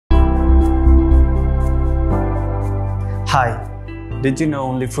Hi, did you know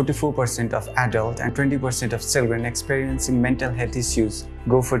only 44% of adults and 20% of children experiencing mental health issues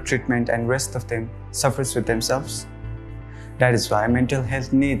go for treatment and rest of them suffers with themselves? That is why mental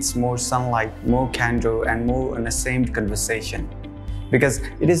health needs more sunlight, more candor and more unashamed conversation. Because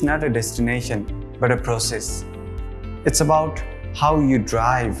it is not a destination, but a process. It's about how you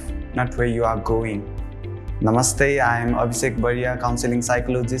drive, not where you are going. Namaste, I am Abhisekh Bariya, counseling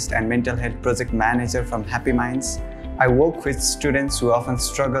psychologist and mental health project manager from Happy Minds. I work with students who often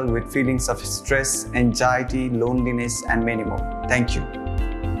struggle with feelings of stress, anxiety, loneliness, and many more. Thank you.